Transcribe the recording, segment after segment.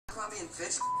Abercrombie and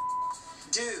Fitch?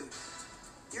 Dude,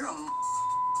 you're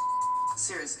a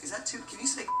serious. Is that too? Can you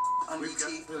say on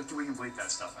ET? We can bleep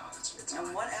that stuff out. It's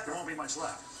whatever. There won't be much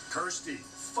left. Kirstie,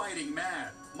 fighting mad.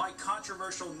 My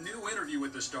controversial new interview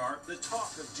with the star, the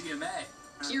talk of GMA.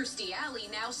 Kirstie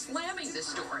now slamming the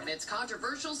store and its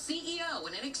controversial CEO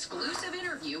in an exclusive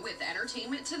interview with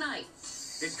Entertainment Tonight.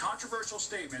 In controversial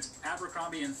statements,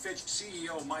 Abercrombie & Fitch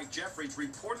CEO Mike Jeffries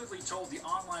reportedly told the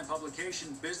online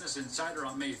publication Business Insider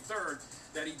on May 3rd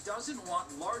that he doesn't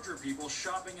want larger people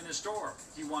shopping in his store.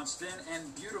 He wants thin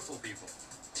and beautiful people.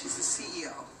 He's the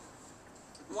CEO.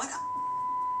 What?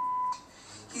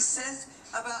 He says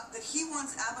about that he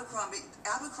wants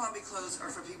Abercrombie clothes are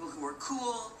for people who are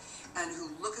cool and who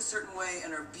look a certain way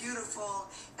and are beautiful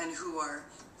and who are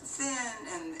thin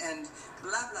and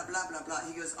blah, blah, blah, blah, blah.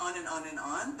 He goes on and on and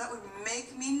on. That would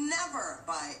make me never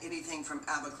buy anything from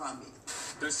Abercrombie.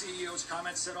 The CEO's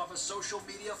comments set off a social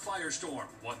media firestorm,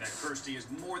 one that Kirstie is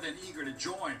more than eager to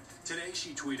join. Today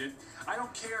she tweeted, "I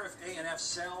don't care if A&F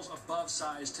sells above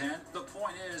size 10. The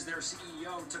point is their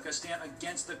CEO took a stand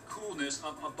against the coolness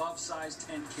of above size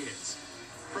 10 kids."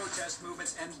 Protest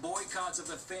movements and boycotts of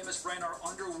the famous brand are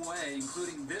underway,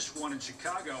 including this one in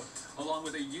Chicago, along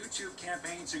with a YouTube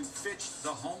campaign to Fitch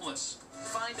the homeless.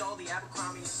 Find all the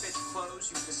Abercrombie & Fitch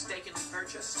clothes you've mistakenly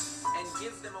purchased and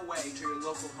give them away to your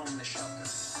local homeless shelter.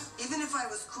 Even if I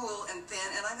was cool and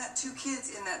thin, and I've got 2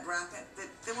 kids in that bracket, that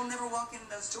they will never walk into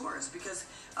those doors because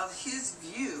of his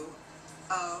view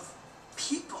of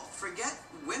people. Forget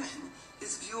women.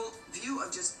 His view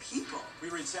of just people. We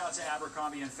reached out to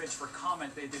Abercrombie & Fitch for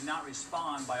comment. They did not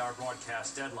respond by our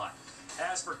broadcast deadline.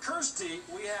 As for Kirstie,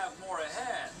 we have more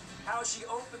ahead. How she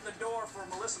opened the door for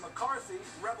Melissa McCarthy,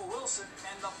 Rebel Wilson,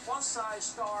 and the plus-size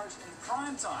stars in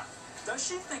primetime. Does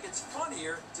she think it's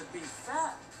funnier to be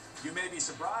fat? You may be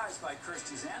surprised by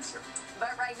Kirstie's answer.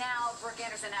 But right now, Brooke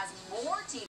Anderson has more TV